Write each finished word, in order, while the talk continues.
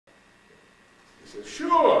says,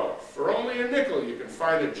 sure, for only a nickel you can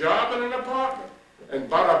find a job and an apartment. And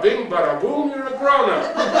bada bing, bada boom, you're a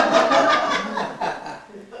grown-up.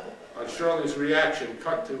 On Shirley's reaction,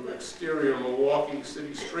 cut to exterior Milwaukee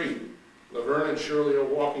City Street. Laverne and Shirley are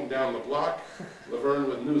walking down the block, Laverne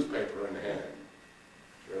with newspaper in hand.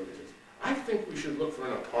 Shirley says, I think we should look for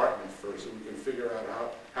an apartment first so we can figure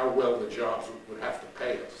out how well the jobs would have to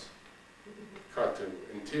pay us. Cut to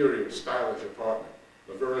interior, stylish apartment.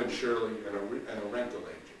 Laverne and Shirley and a rental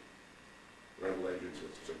agent. Rental agent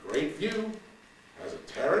says, it's a great view, has a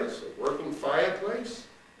terrace, a working fireplace,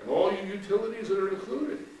 and all your utilities that are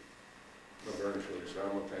included. Laverne and Shirley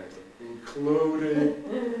simultaneously, included.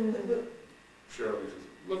 Shirley says,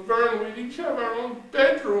 Laverne, we each have our own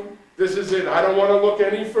bedroom. This is it, I don't want to look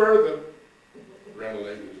any further. Rental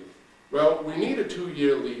agent says, well, we need a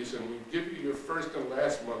 2-year lease and we give you your first and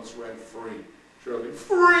last month's rent free. Shirley,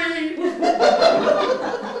 free!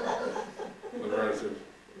 Laverne says,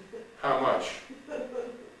 how much?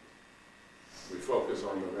 We focus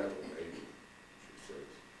on the rental agent. She says,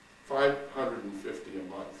 $550 a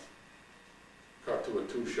month. Cut to a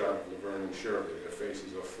 2-shot of Laverne and Shirley. Their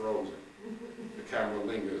faces are frozen. The camera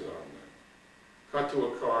lingers on them. Cut to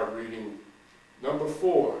a card reading, number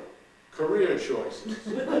 4, career choices.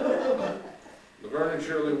 Laverne and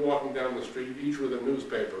Shirley walking down the street, each with a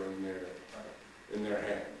newspaper in their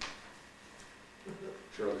hand.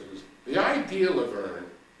 Shirley says, the idea, Laverne,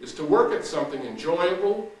 is to work at something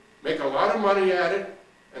enjoyable, make a lot of money at it,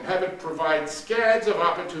 and have it provide scads of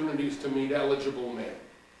opportunities to meet eligible men.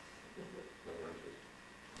 Laverne says,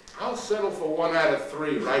 I'll settle for 1 out of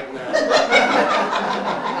 3 right now.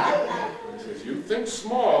 He says, you think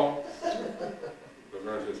small.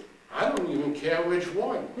 Laverne says, I don't even care which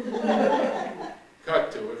one.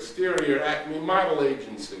 Cut to exterior Acme Model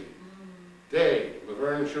Agency. Day,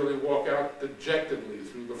 Laverne and Shirley walk out dejectedly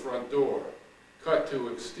through the front door. Cut to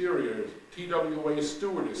exterior TWA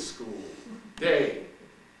Stewardess School. Day,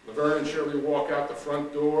 Laverne and Shirley walk out the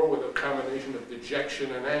front door with a combination of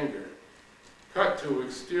dejection and anger. Cut to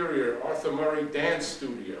exterior Arthur Murray Dance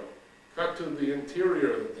Studio. Cut to the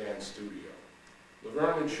interior of the dance studio.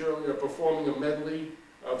 Laverne and Shirley are performing a medley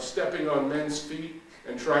of stepping on men's feet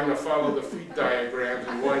and trying to follow the feet diagrams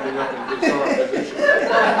and winding up in bizarre positions.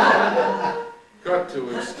 Cut to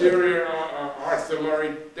exterior Arthur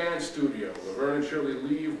Murray Dance Studio. Laverne and Shirley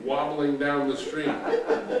leave wobbling down the street.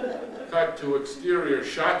 Cut to exterior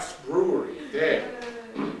Shots Brewery. Day.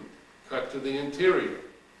 Cut to the interior.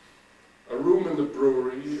 A room in the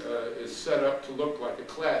brewery is set up to look like a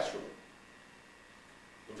classroom.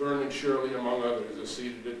 Laverne and Shirley, among others, are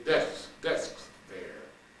seated at desks there.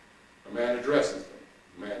 A man addresses them.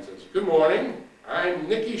 The man says, good morning, I'm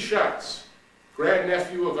Nicky Schatz,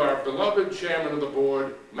 grandnephew of our beloved chairman of the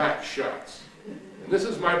board, Max Schatz. And this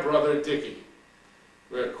is my brother, Dickie.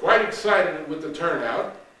 We're quite excited with the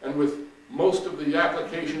turnout, and with most of the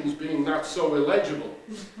applications being not so illegible.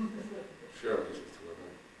 Shirley says to her,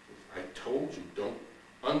 I told you, don't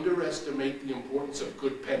underestimate the importance of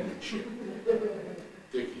good penmanship.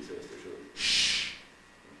 Dickie says to Shirley, shh,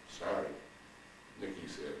 sorry. Nicky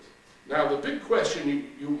says, now the big question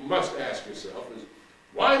you must ask yourself is,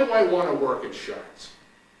 why do I want to work at Schatz?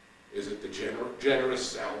 Is it the generous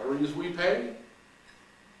salaries we pay?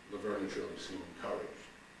 Laverne and Shirley seem encouraged.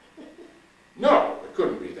 No, it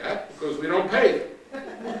couldn't be that, because we don't pay them.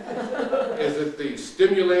 Is it the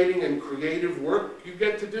stimulating and creative work you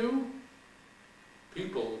get to do?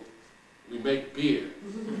 People, we make beer.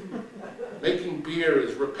 Making beer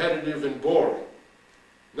is repetitive and boring.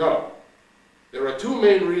 No. There are 2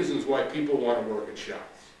 main reasons why people want to work at Schatz.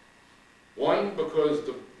 One, because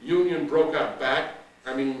the union broke out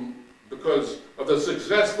because of the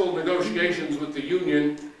successful negotiations with the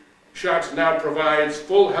union, Schatz now provides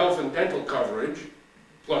full health and dental coverage,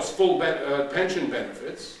 plus full pension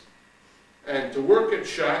benefits. And to work at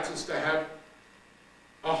Schatz is to have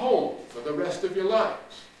a home for the rest of your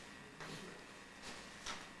lives.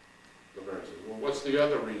 Laverne says, well, what's the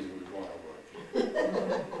other reason we want to work here?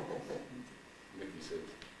 Nicky says,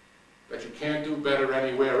 that you can't do better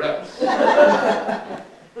anywhere else.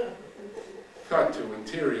 Cut to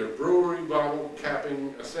interior brewery bottle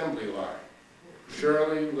capping assembly line.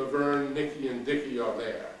 Shirley, Laverne, Nicky, and Dickie are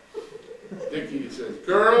there. Dickie says,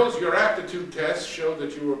 girls, your aptitude tests show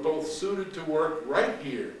that you are both suited to work right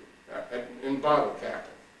here in bottle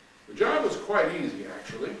capping. The job is quite easy,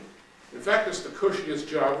 actually. In fact, it's the cushiest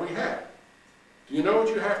job we have. Do you know what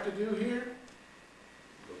you have to do here?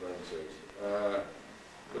 Laverne says,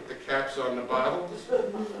 put the caps on the bottles?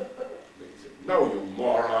 Nicky said, no, you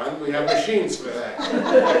moron. We have machines for that.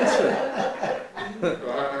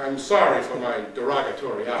 I'm sorry for my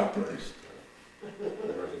derogatory outburst.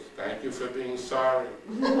 Laverne says, thank you for being sorry.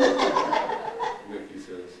 Nicky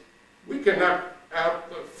says, we can knock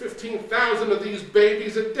out 15,000 of these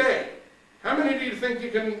babies a day. How many do you think you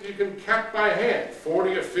can count by hand?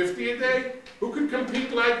 40 or 50 a day? Who could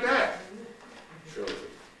compete like that? Shirley says,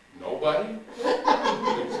 nobody?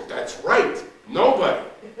 Nicky says, that's right, nobody.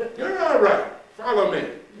 You're all right, follow me.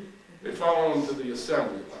 They follow him to the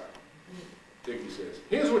assembly line. Dickie says,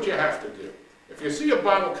 here's what you have to do. If you see a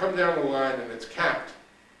bottle come down the line and it's capped,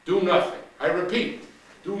 do nothing. I repeat,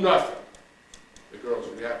 do nothing. The girls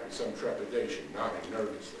react with some trepidation, nodding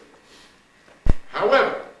nervously.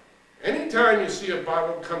 However, anytime you see a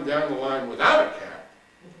bottle come down the line without a cap,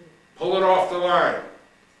 pull it off the line.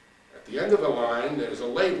 At the end of the line, there's a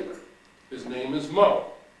labeler. His name is Mo.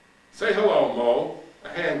 Say hello, Mo. A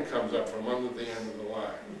hand comes up from under the end of the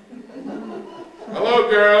line. Hello,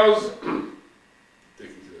 girls.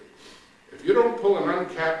 Dickie said, if you don't pull an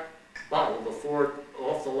uncapped bottle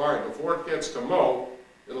off the line before it gets to Mo,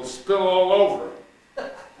 it'll spill all over him.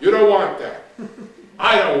 You don't want that.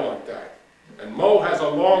 I don't want that. And Mo has a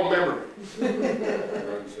long memory.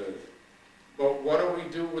 Laverne says, but what do we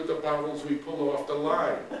do with the bottles we pull off the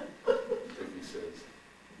line? Dickie says,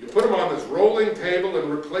 you put them on this rolling table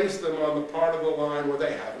and replace them on the part of the line where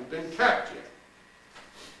they haven't been capped yet.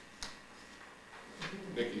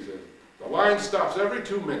 Nicky says, the line stops every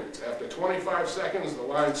 2 minutes. After 25 seconds, the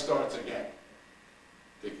line starts again.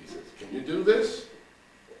 Dickie says, can you do this?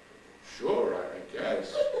 Sure, I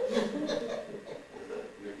guess. Nicky says,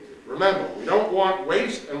 remember, we don't want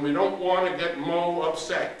waste and we don't want to get Mo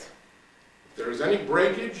upset. If there is any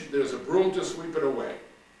breakage, there's a broom to sweep it away.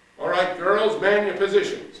 All right, girls, man your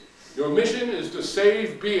positions. Your mission is to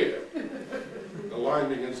save beer. The line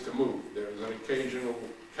begins to move. There is an occasional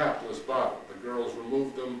capless bottle. The girls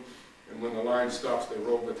remove them, and when the line stops, they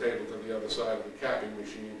roll the table to the other side of the capping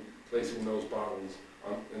machine, placing those bottles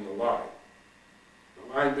in the line.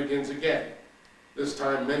 The line begins again. This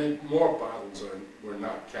time, many more bottles were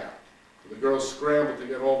not capped. So the girls scramble to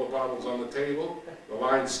get all the bottles on the table. The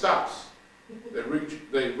line stops.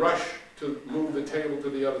 They rush to move the table to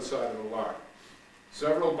the other side of the line.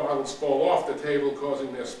 Several bottles fall off the table,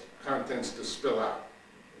 causing their contents to spill out.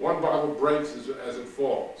 One bottle breaks as it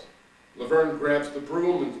falls. Laverne grabs the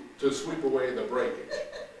broom to sweep away the breakage.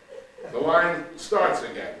 The line starts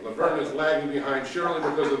again. Laverne is lagging behind Shirley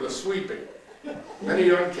because of the sweeping. Many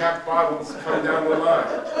uncapped bottles come down the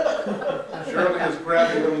line. Shirley is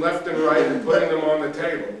grabbing them left and right and putting them on the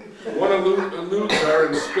table. One eludes her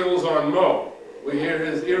and spills on Mo. We hear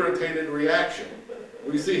his irritated reaction.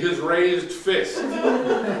 We see his raised fist.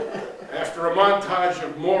 After a montage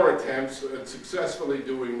of more attempts at successfully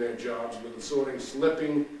doing their jobs with the sorting,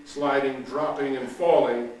 slipping, sliding, dropping, and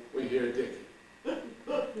falling, we hear Dickie.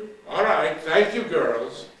 All right, thank you,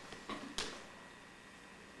 girls.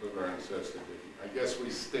 Laverne says to Dickie, I guess we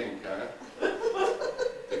stink, huh?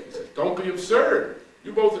 Dickie says, don't be absurd.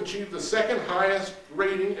 You both achieved the second highest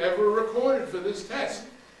rating ever recorded for this test.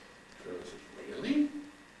 Shirley says, really?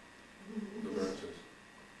 Laverne says,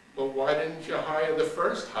 well, why didn't you hire the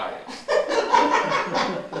first highest?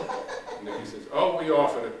 Nicky says, oh, we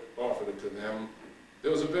offered it to them.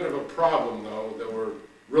 There was a bit of a problem, though. There were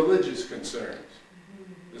religious concerns.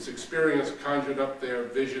 This experience conjured up their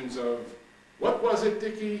visions of, what was it,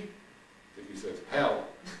 Dickie? Dickie says, hell.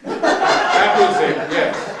 That was it,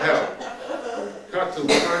 yes, hell. Cut to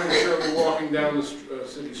Laverne and Shirley walking down the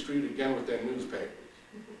city street again with their newspapers.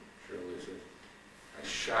 Shirley says, I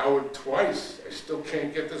showered twice. I still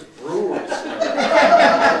can't get this brewer's smell.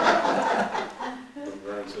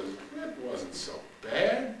 Laverne says, that wasn't so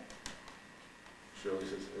bad. Shirley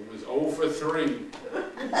says, it was 0 for 3.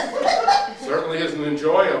 Certainly isn't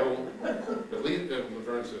enjoyable.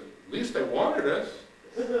 Laverne said, at least they wanted us.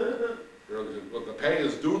 Shirley said, well, the pay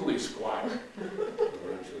is doodly squat.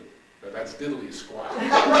 Laverne said, but that's diddly squat. Yeah,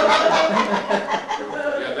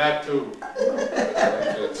 that too.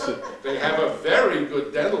 They have a very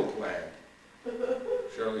good dental plan.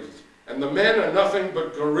 Shirley says, and the men are nothing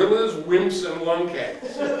but gorillas, wimps, and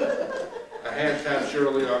lunkheads. A hand taps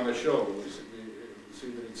Shirley on the shoulder. We see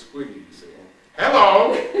that it's Squiggy saying,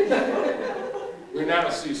 hello! We now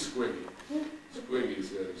see Squiggy. Squiggy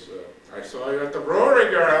says, I saw you at the brewery,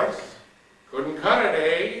 girls. Couldn't cut it,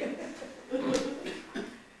 eh?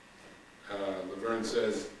 Laverne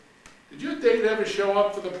says, did your date ever show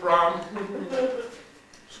up for the prom?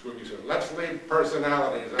 Squiggy says, let's leave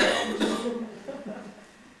personalities out.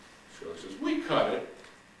 Shirley says, we cut it.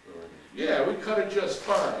 Laverne says, yeah, we cut it just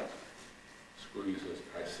fine. Squiggy says,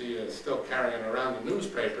 I see you still carrying around the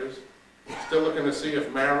newspapers. Still looking to see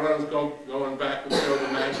if Marilyn's going back with Joe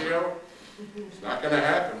DiMaggio? It's not going to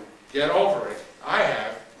happen. Get over it. I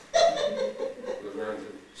have. Laverne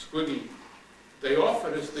says, Squiggy, they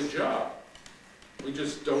offered us the job. We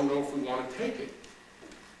just don't know if we want to take it.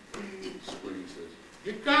 Squiggy says,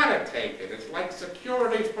 you gotta take it. It's like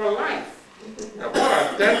security for life. Now,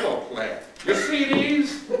 what a dental plan. You see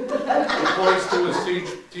these? He points to his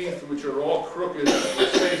teeth, which are all crooked,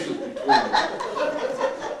 with spaces between them.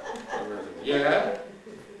 Laverne says, yeah?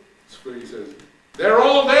 Squiggy says, they're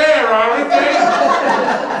all there, aren't they?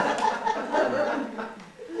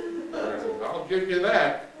 Laverne says, I'll give you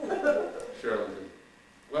that. Shirley says,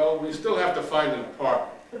 well, we still have to find an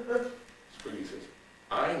apartment. Squiggy says,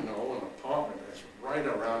 I know an apartment that's right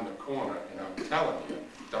around the corner, and I'm telling you,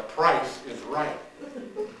 the price is right.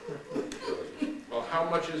 Well, how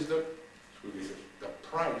much is the... Squiggy says, the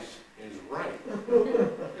price is right.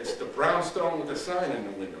 It's the brownstone with the sign in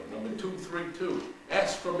the window, number 232.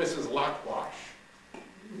 Ask for Mrs. Lockwash.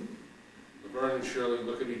 Laverne and Shirley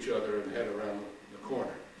look at each other and head around the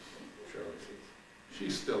corner. Shirley says, she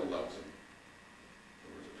still loves him.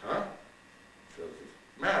 Laverne says, huh? Shirley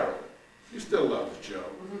says, Marilyn, she still loves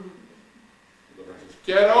Joe. Laverne says,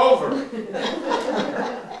 get over it.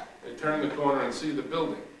 They turn the corner and see the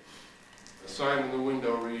building. A sign in the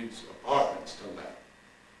window reads, apartments to let.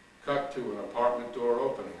 Cut to an apartment door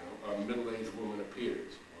opening. A middle-aged woman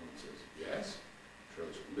appears. The woman says, yes.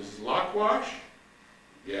 Shirley says, Mrs. Lockwash?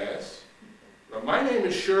 Yes. My name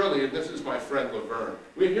is Shirley, and this is my friend Laverne.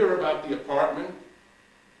 We hear about the apartment.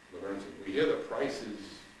 Laverne says, we hear the price is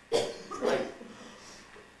right.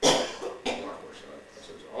 Lockwash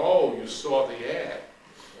says, oh, you saw the ad.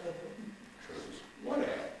 Shirley says, what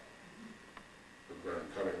ad? Laverne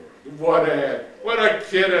cutting her. What ad? What a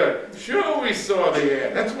kidder. Sure we saw the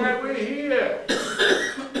ad. That's why we're here.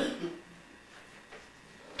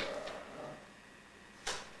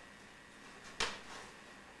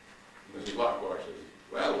 Mrs. Lockwash says,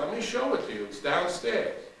 well, let me show it to you. It's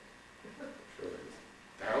downstairs. Shirley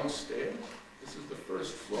says, downstairs? This is the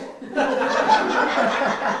first floor.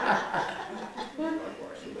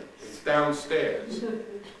 Lockwash says, it's downstairs.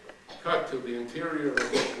 Cut to the interior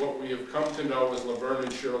of what we have come to know as Laverne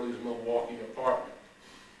and Shirley's Milwaukee apartment.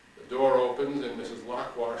 The door opens and Mrs.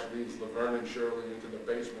 Lockwash leads Laverne and Shirley into the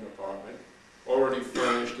basement apartment, already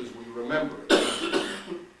furnished as we remember it.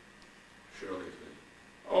 Shirley says,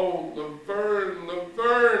 oh, Laverne,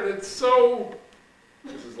 Laverne, it's so...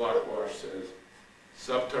 Mrs. Lockwash says,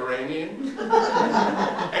 subterranean?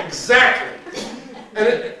 Exactly!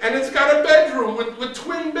 And it's got a bedroom with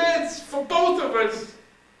twin beds for both of us.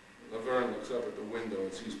 Laverne looks up at the window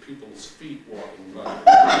and sees people's feet walking by.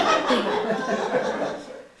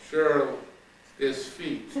 Cheryl, there's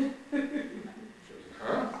feet. She says,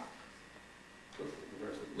 huh?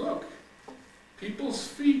 Laverne says, look, people's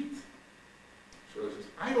feet. Cheryl says,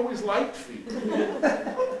 I always liked feet. Laverne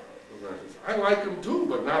says, I like them too,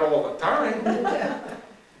 but not all the time.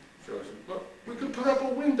 Cheryl says, look, we could put up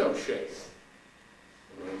a window shade.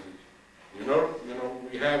 Laverne says, you know what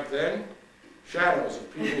we have then? Shadows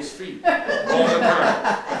of people's feet all the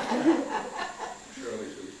time. Shirley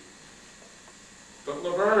says, but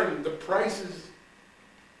Laverne, the price is,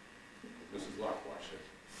 Mrs. Lockwash says,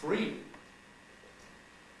 free.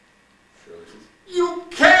 Shirley says, you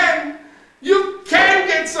can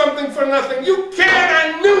get something for nothing. You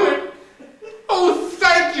can, I knew it. Oh,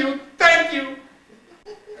 thank you, thank you.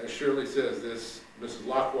 As Shirley says this, Mrs.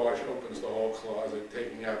 Lockwash opens the hall closet,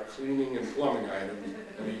 taking out cleaning and plumbing items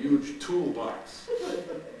and a huge toolbox.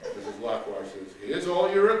 Mrs. Lockwash says, here's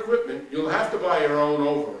all your equipment. You'll have to buy your own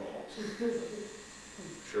overalls.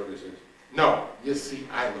 Shirley says, no, you see,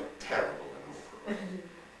 I look terrible in overalls.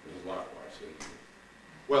 Mrs. Lockwash says,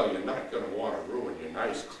 well, you're not going to want to ruin your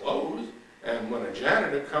nice clothes, and when a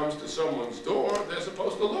janitor comes to someone's door, they're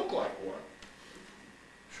supposed to look like one.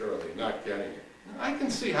 Shirley, not getting it. I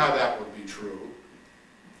can see how that would be true.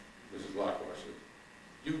 Mrs. Lockwash said,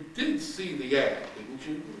 you did see the ad, didn't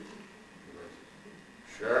you?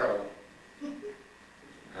 Cheryl.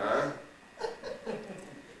 Huh?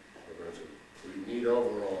 We need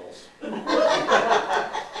overalls.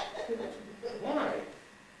 Why?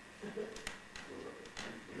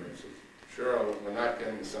 Cheryl, we're not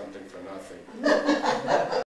getting something for nothing.